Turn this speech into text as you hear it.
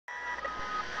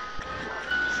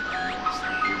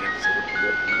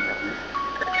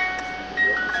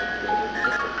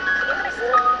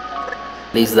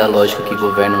Leis da lógica que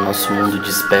governam o nosso mundo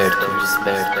desperto,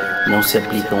 não se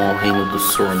aplicam ao reino do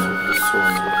sono.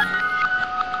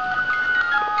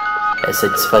 É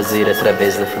satisfazer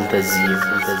através da fantasia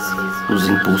os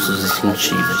impulsos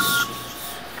instintivos.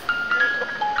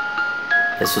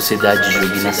 É sociedade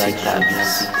julga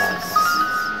inaceitáveis.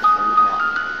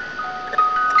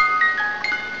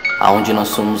 Aonde nós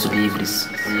somos livres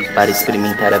para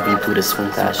experimentar aventuras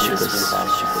fantásticas.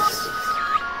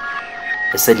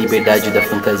 Essa liberdade da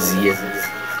fantasia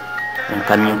é um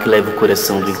caminho que leva o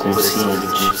coração do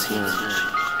inconsciente.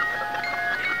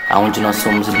 Aonde nós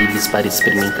somos livres para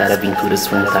experimentar aventuras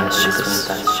fantásticas.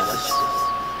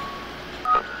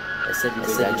 Essa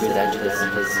liberdade da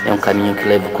fantasia é um caminho que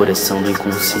leva o coração do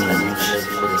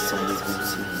inconsciente.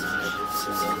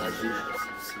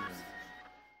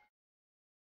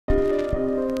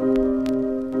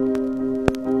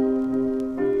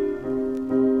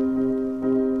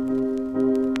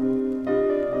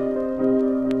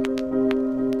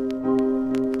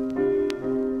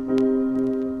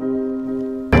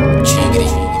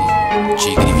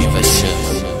 Tigre viva a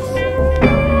chama,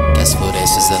 que as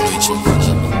florestas da noite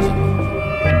inflamam,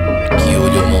 que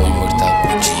olho mão imortal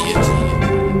podia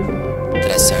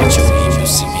traçar-te horrível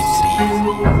simetria,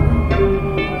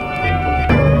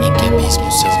 em que abismo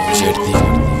o céu não jardim,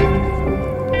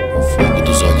 o fogo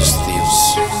dos olhos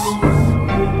teus,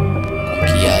 com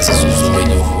que asas usou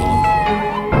ele o voo,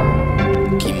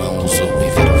 que mão usou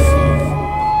viver o fogo,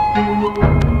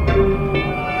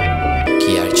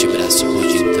 que arte e braço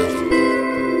pôde então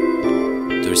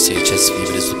torcer-te as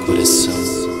fibras do coração,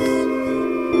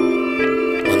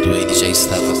 quando ele já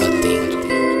estava batendo.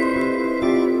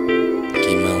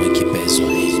 Que mão e que pés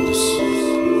horrendos,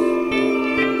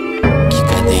 que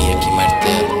cadeia, que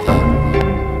martelo,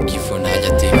 que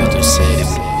fornalha teve o teu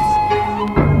cérebro,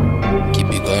 que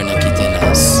bigorna que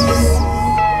tenaz,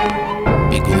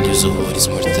 pegou-lhe os horrores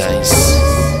mortais,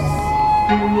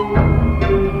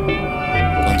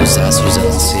 quando os astros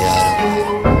anunciaram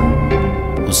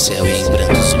o céu e em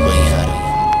prantos o banharam.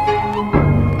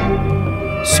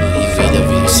 Sorriu ele ao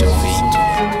ver o seu feito,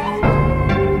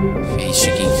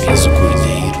 fez-te quem fez o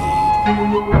cordeiro.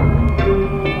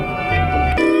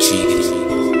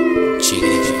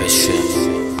 Tigre viva a chama,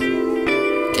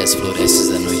 que as florestas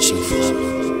da noite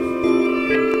inflamam,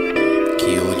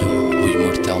 que olho o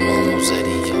imortal mão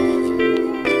ousaria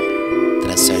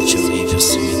traçar-te horrível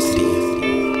simetria.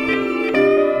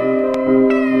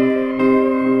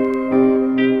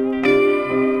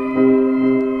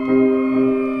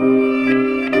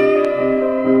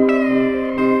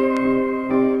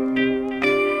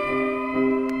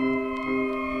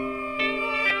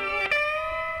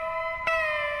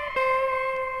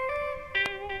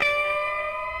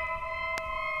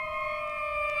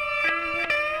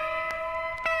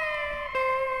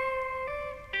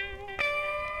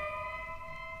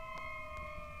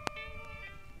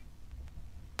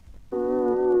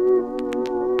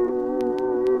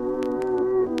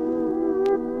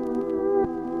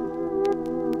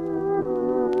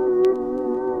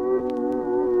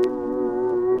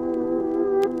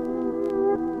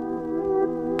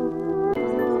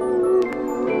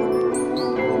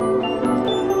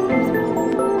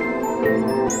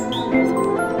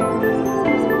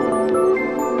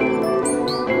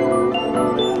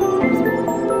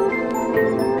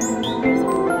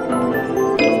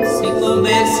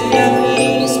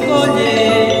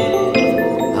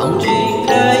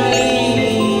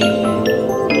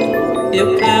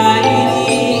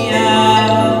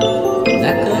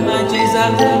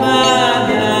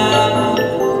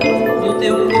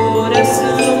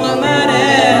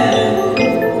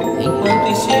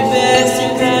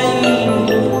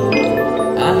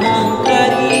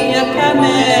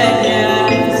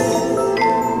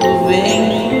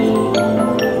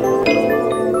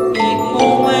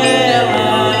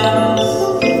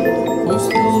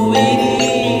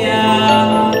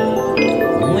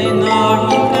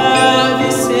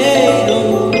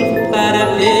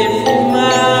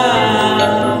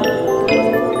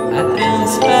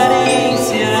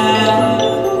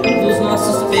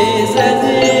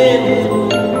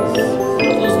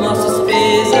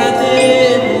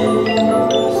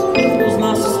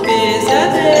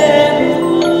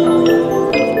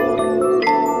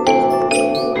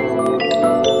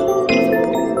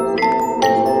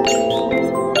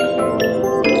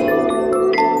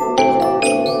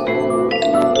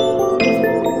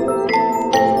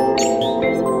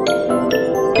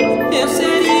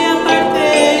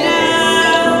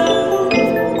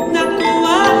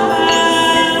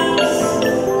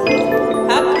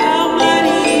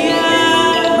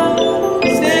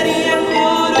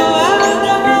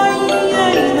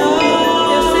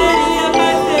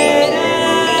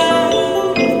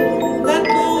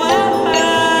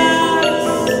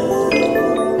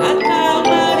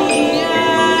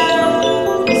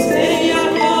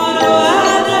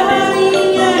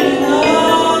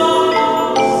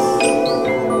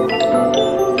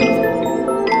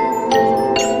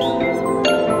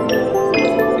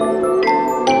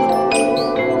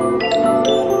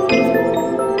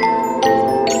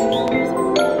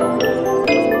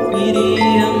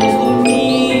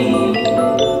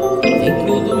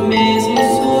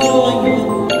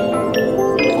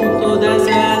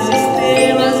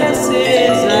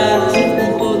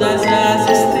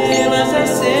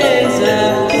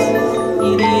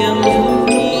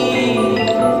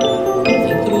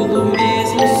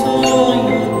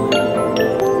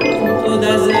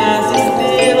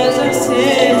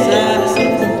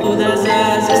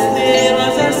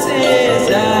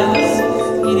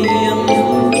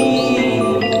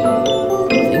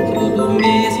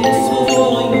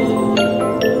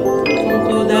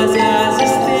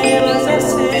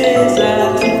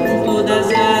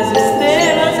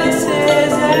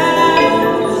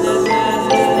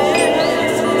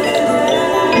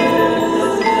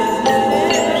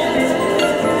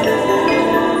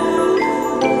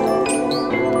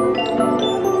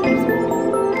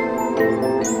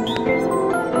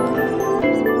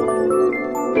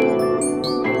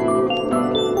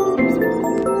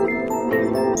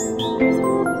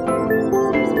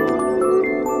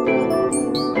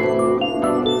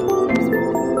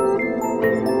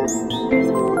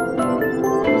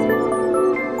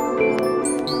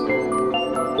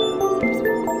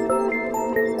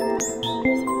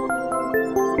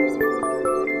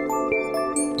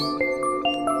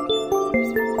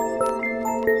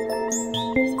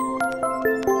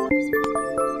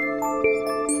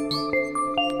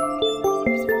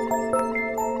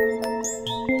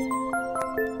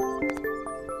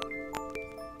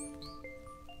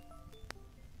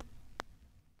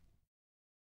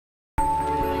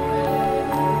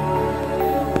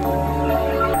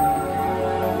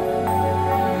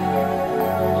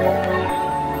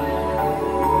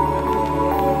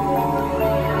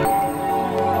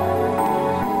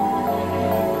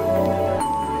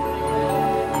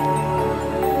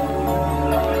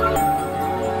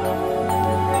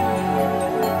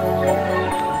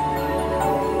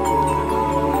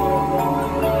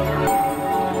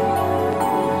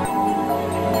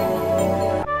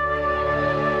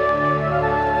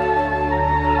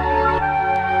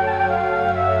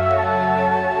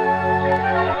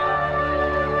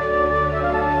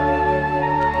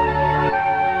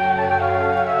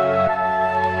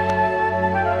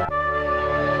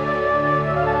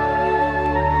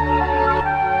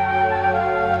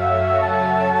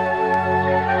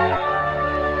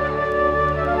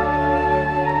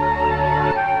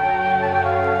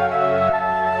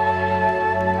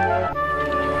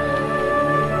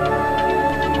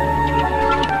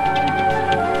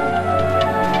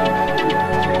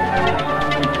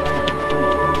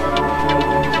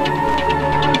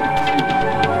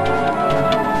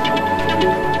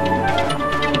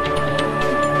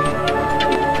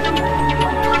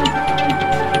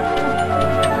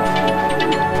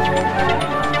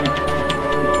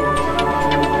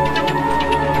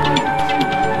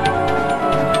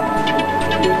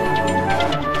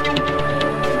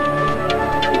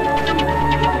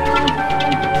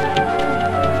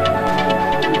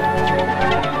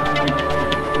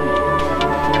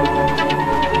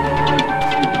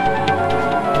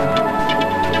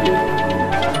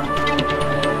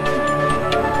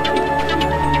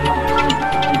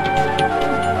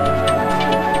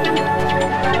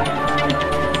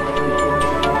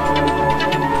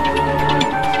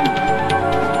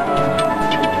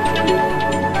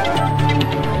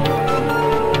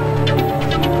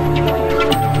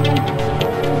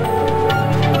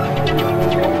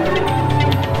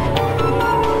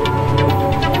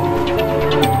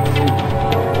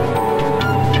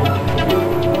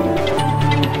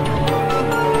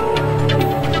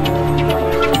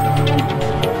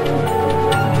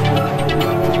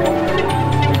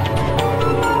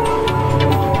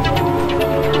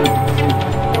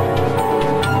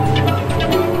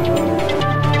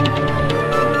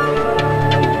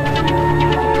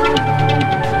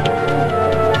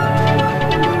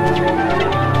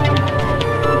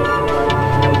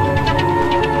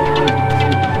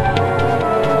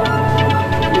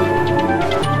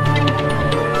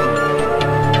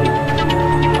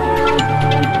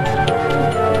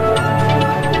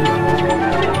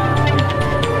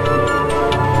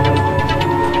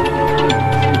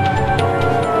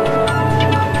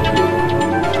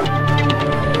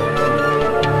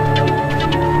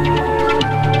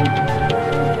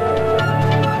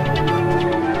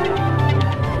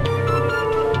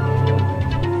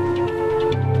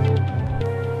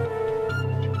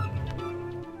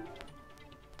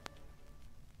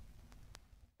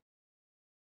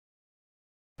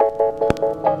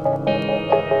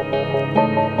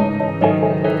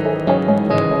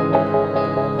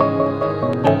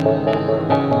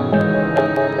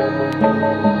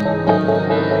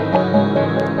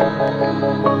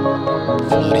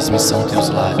 me são teus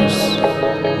lábios,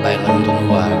 bailando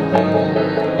no ar.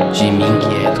 De mim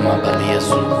quieto uma baleia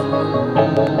azul.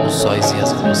 Os sóis e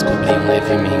as luas cobriam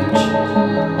levemente,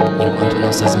 enquanto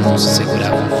nossas mãos se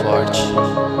seguravam forte,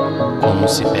 como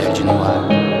se perde no ar.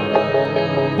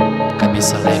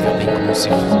 Cabeça leve ou bem como se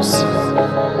fosse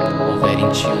houver em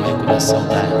ti um eco da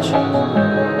saudade.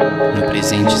 No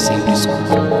presente sempre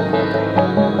escuro,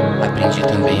 aprendi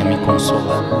também a me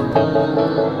consolar.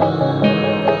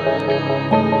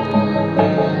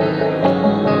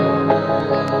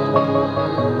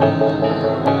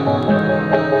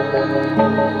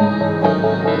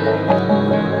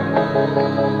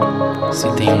 Se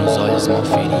tenho nos olhos mal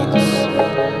feridos,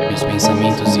 meus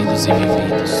pensamentos idos e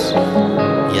vividos,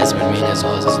 e as vermelhas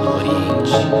rosas do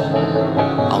Oriente,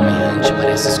 alma errante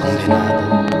pareces condenada,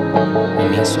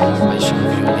 imenso amor, paixão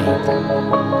violenta,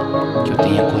 que eu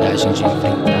tenha coragem de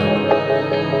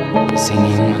enfrentar, sem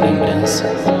nenhuma lembrança,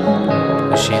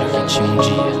 o cheiro que tinha um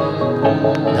dia,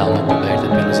 da alma coberta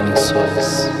pelos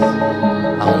lençóis,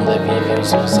 a onda vive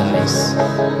os rosais,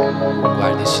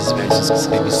 guarda estes versos que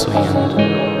escrevi sonhando,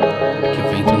 que o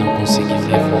vento não conseguiu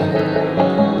levar.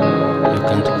 Eu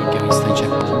canto porque o instante é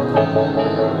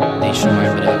pouco, deixo o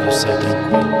mar bravo e o céu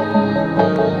tranquilo,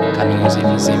 caminhos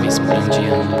invisíveis por onde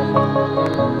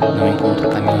ando, não encontro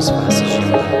caminhos fáceis de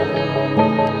andar.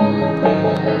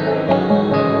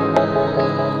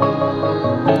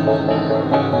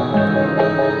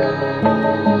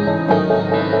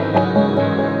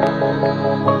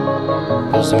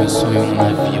 Pouso meu sonho num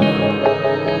navio,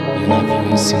 e o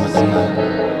navio em cima do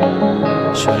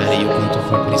mar. Chorarei o quanto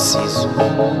for preciso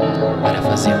para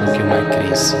fazer com que o mar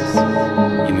cresça,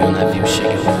 e meu navio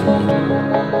chegue ao fundo,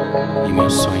 e meu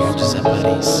sonho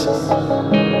desapareça.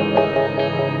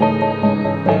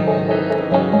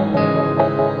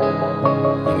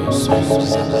 E meu sonho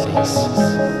desapareça.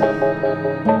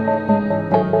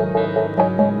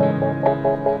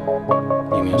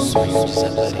 E meu sonho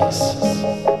desapareça.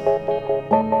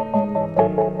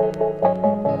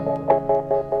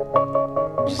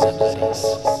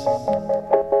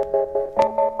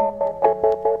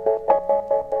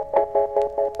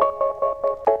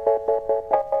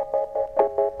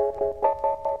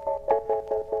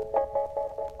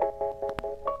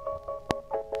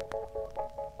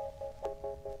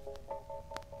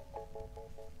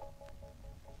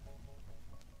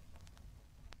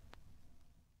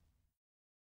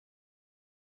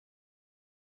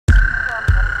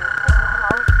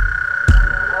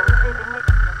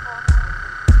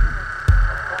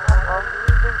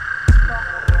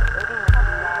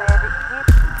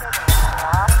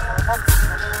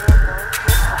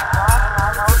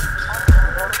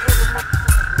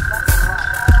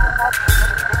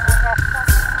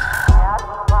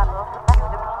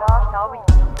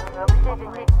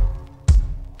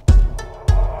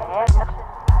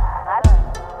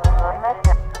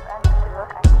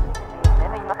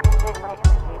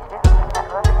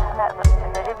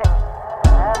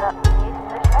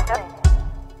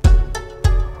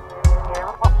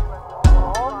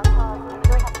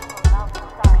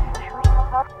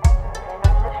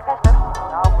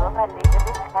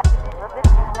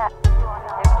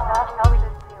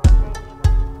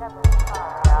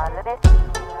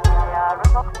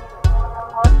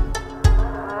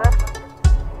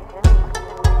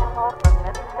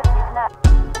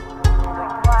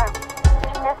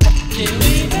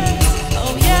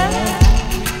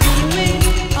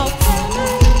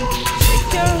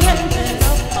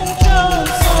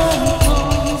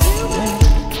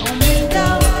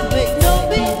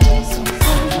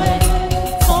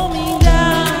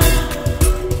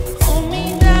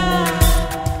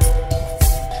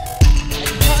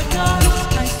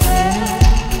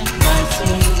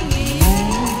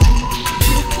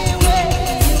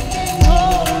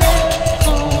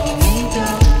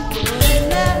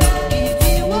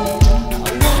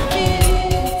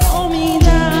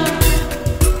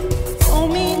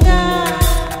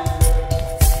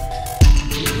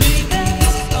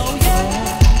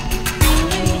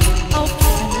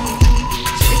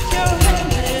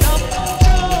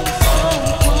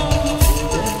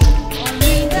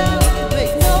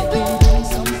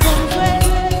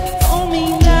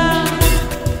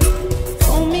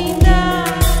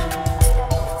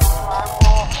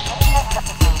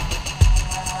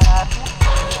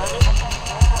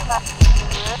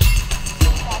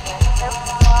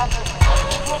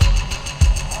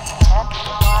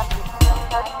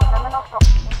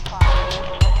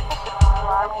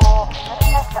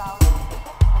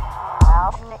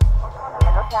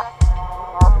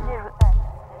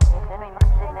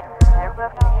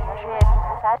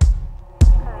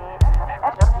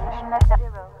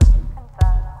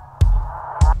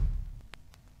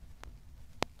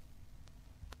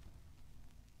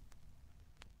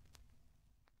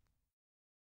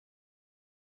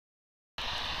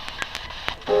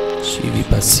 Estive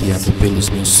passeando pelos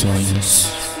meus sonhos,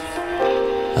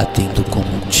 atento como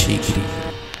um tigre.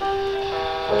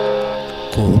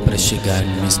 Corro para chegar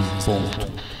no mesmo ponto,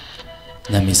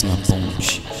 na mesma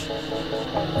ponte,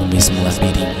 no mesmo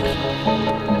labirinto.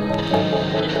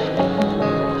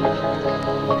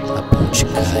 A ponte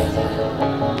cai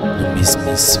no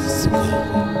mesmíssimo lugar.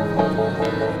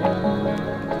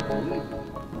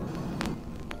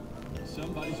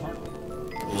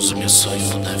 Uso meu sonho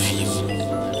no navio,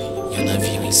 e o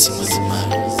navio em cima do mar.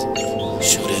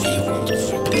 Chorarei o quanto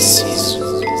for preciso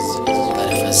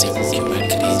para fazer com que o mar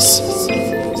cresça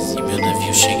e meu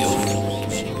navio chegue ao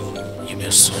fundo e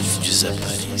meu sonho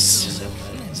desapareça.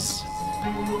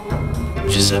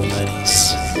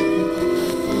 Desapareça.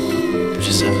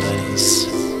 Desapareça.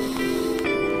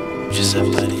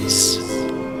 Desapareça.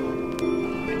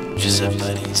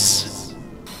 Desapareça.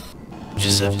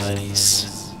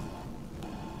 Desapareça.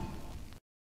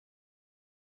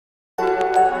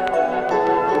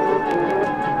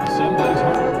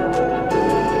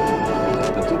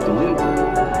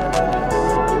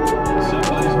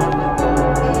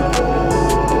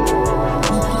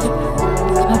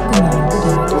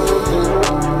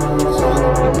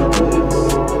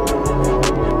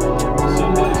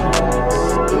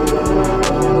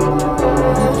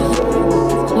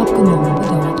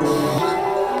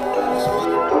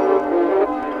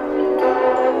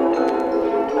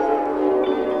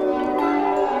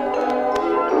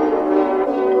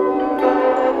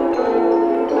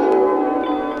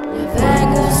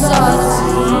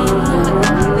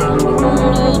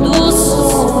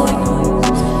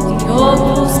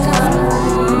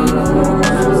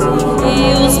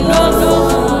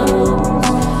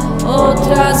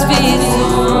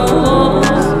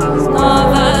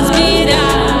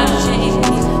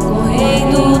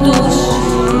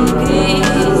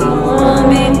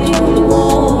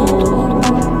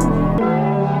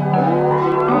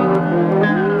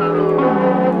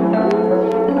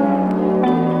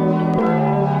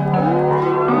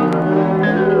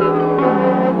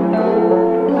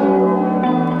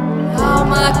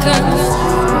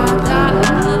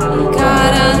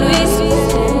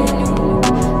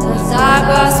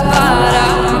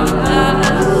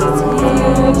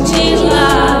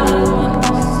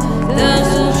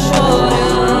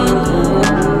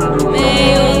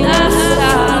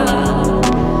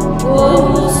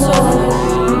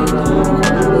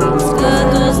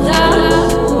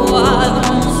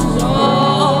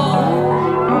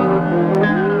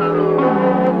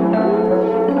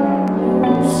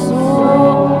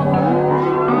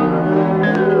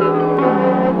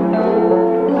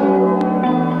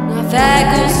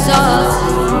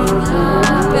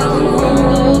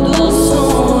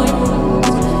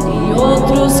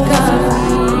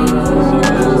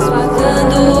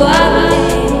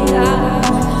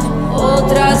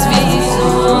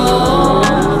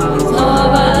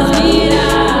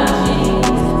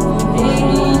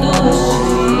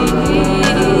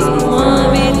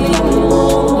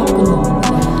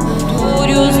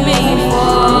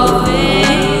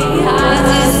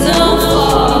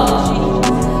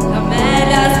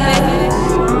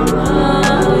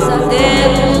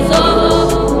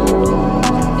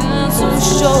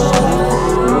 Choro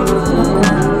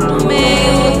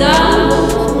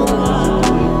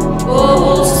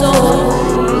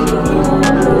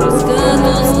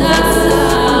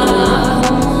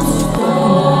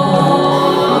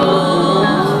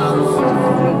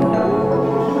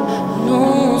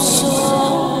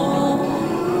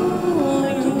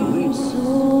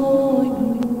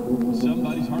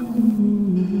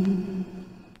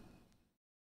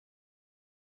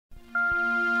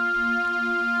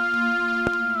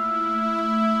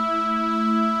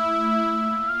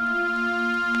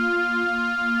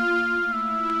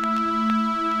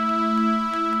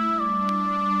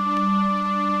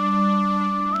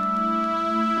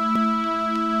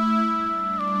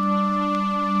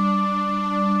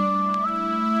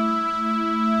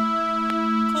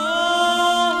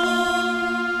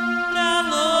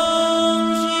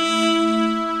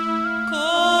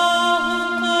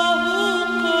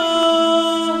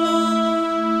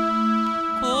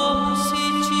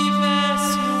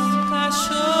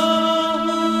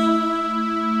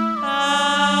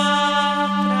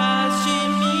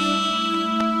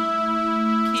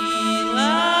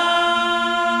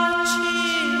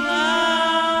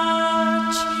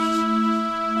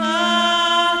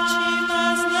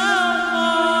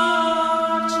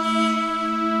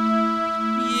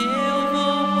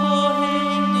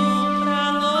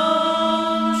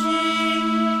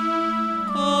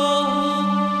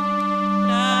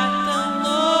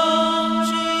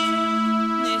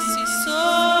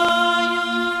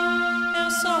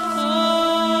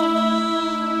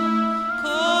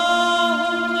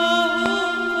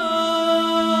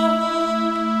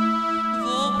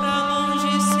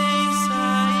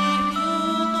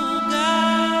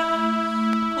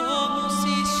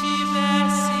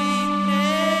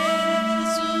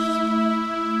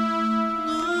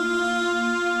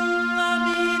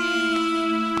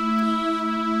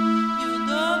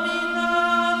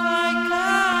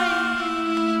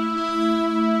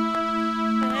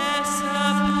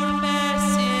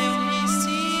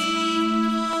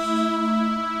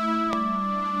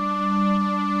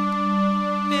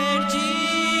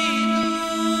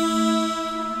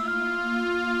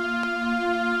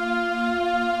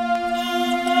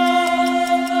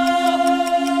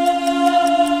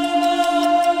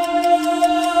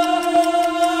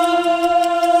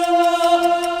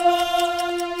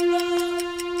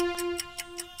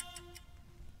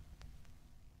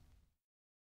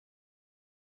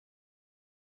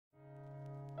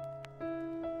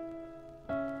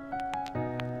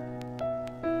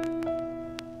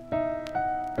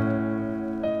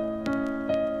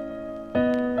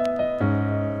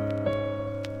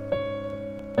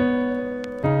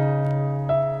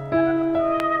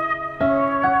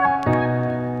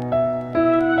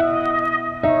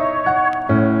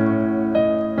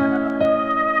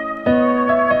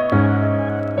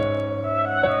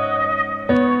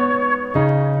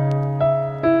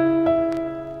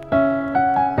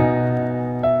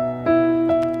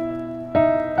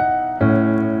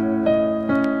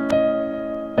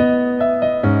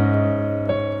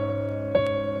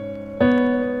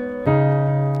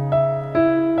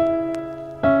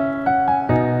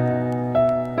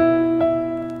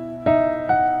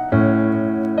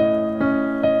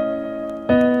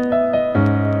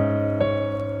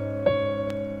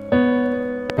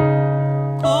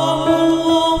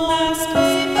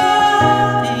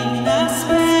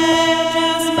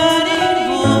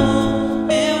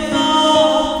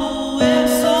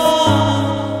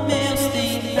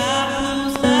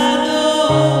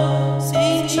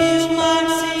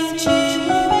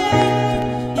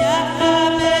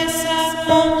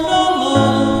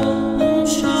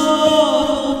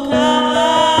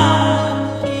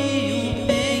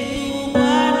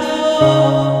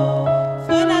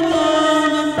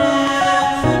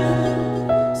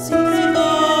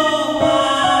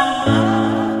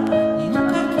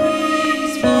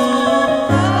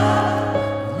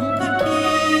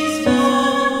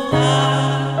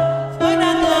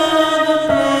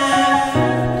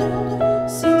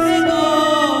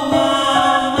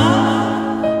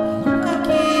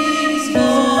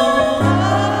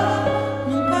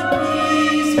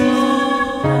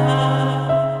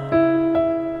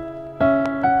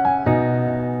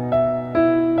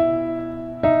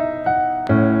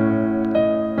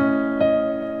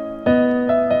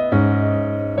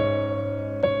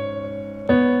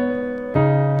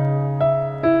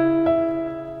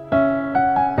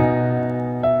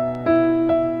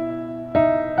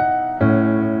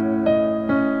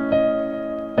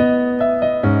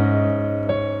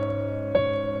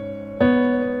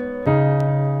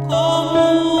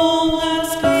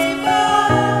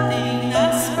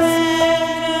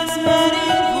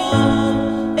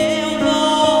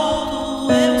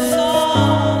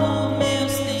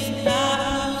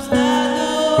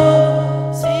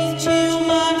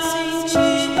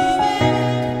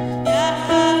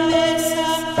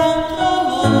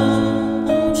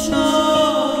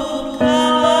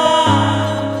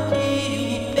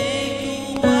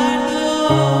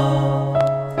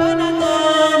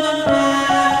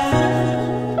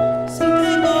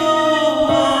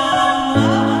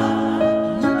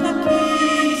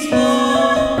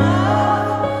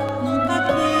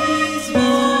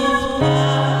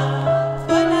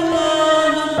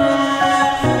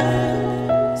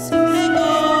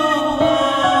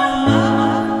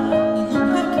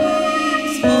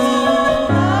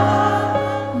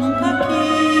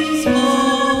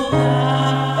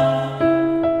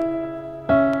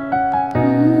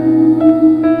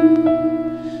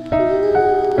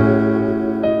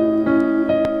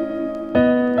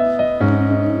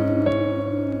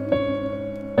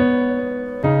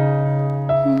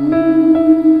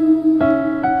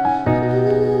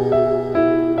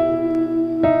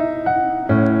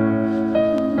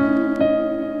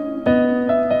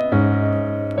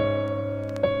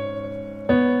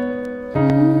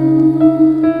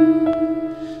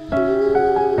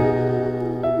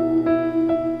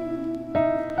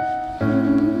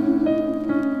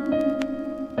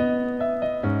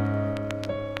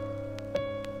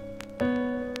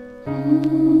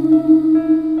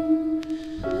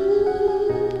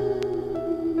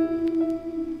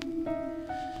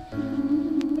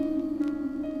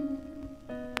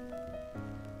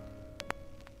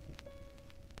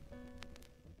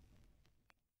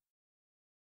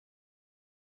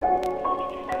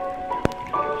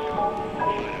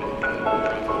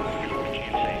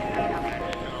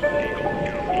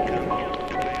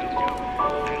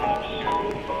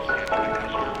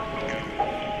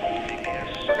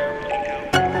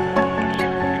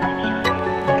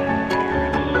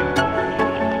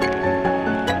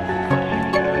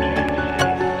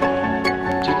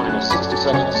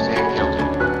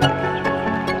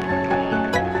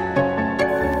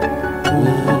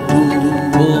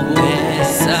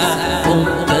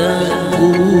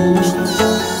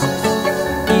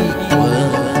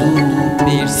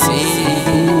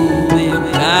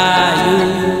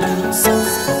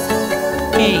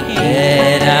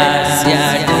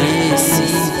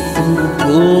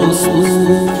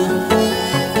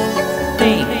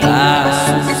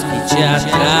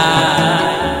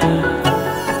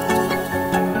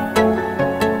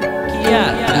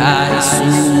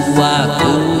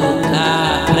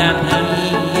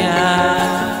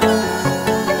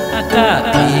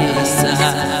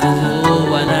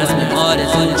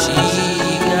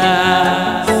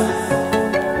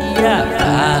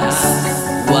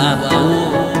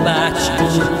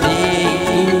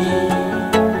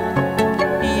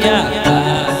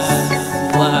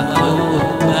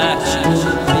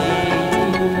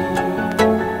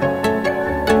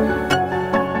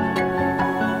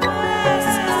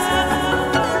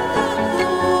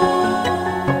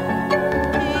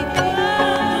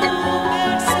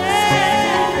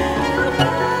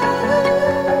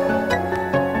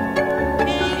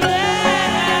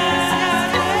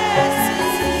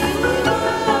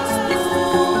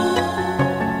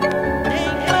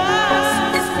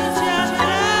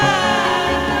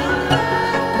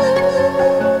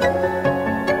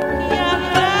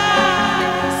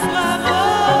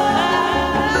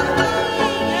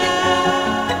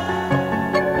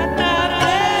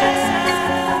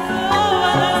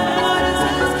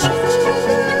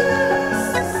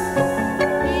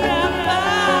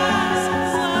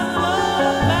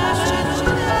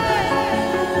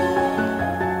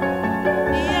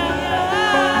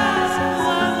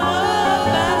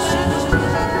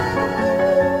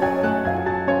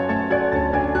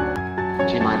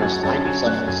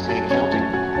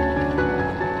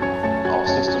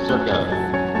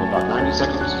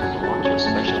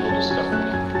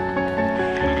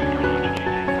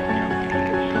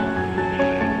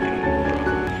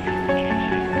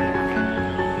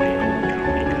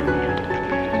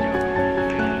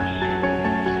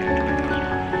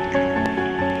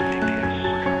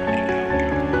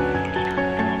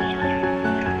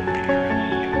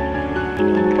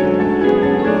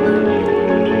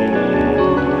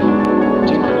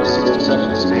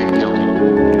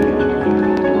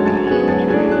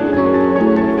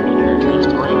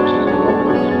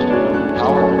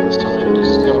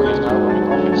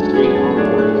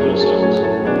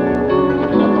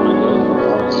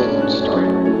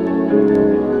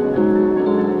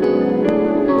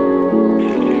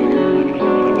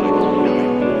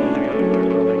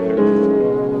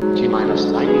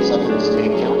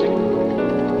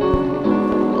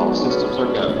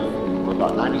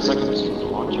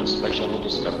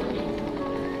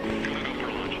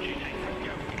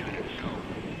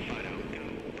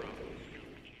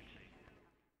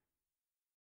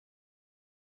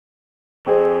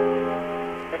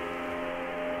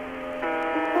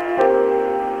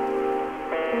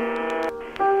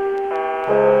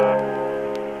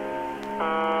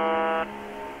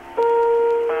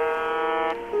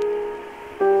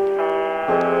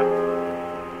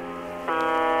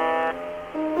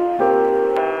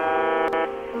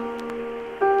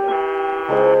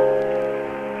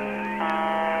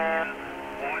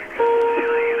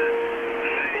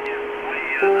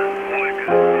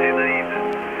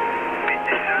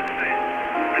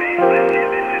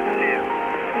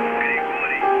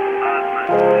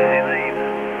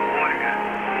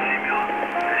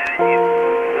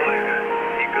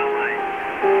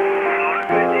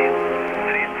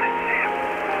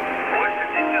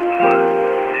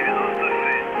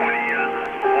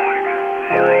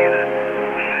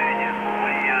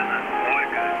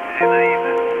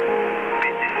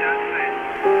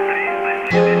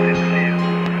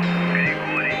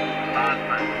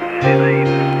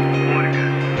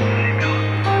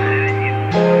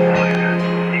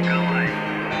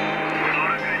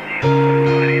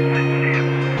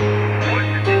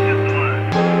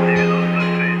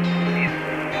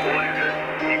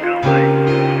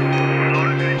Bye.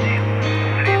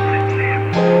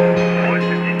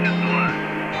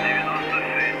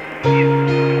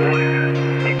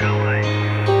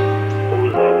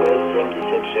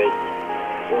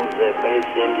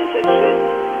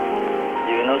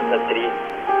 93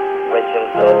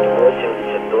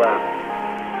 882.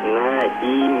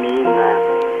 Наимина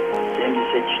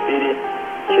 74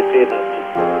 14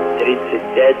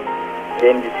 35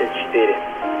 74.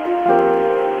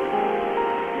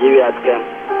 Девятка,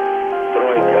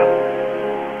 тройка,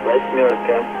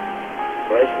 восьмерка,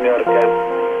 восьмерка,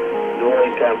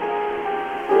 двойка,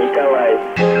 Николай,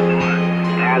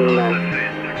 Анна,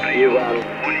 Иван,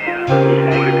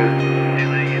 Михаил,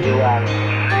 Иван,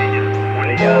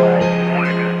 Николай,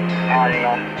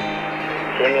 Анна,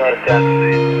 семерка,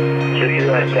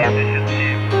 четверка,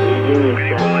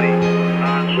 единица,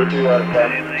 четверка,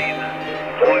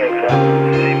 тройка,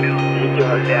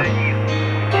 пятерка,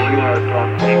 семерка,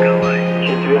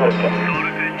 четверка,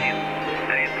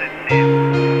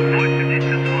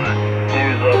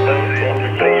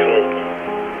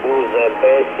 УЗП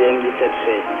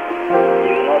 76,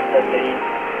 93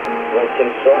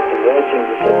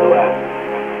 882.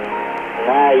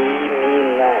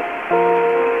 Наимина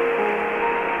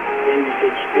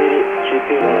 74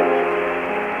 14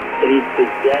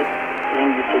 35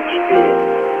 74.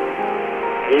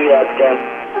 Девятка,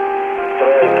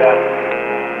 тройка,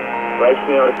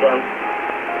 восьмерка,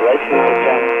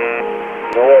 восьмерка,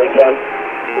 двойка,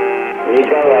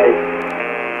 Николай,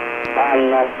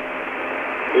 Анна,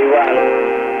 Иван,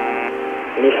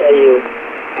 Михаил,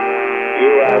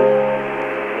 Иван,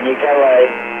 Николай,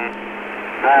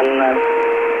 Анна,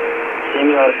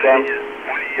 семерка,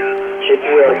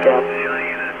 четверка,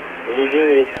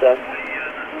 единица,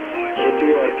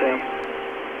 четверка,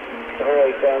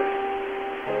 тройка,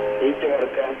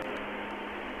 пятерка,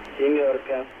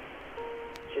 семерка,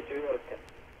 четверка.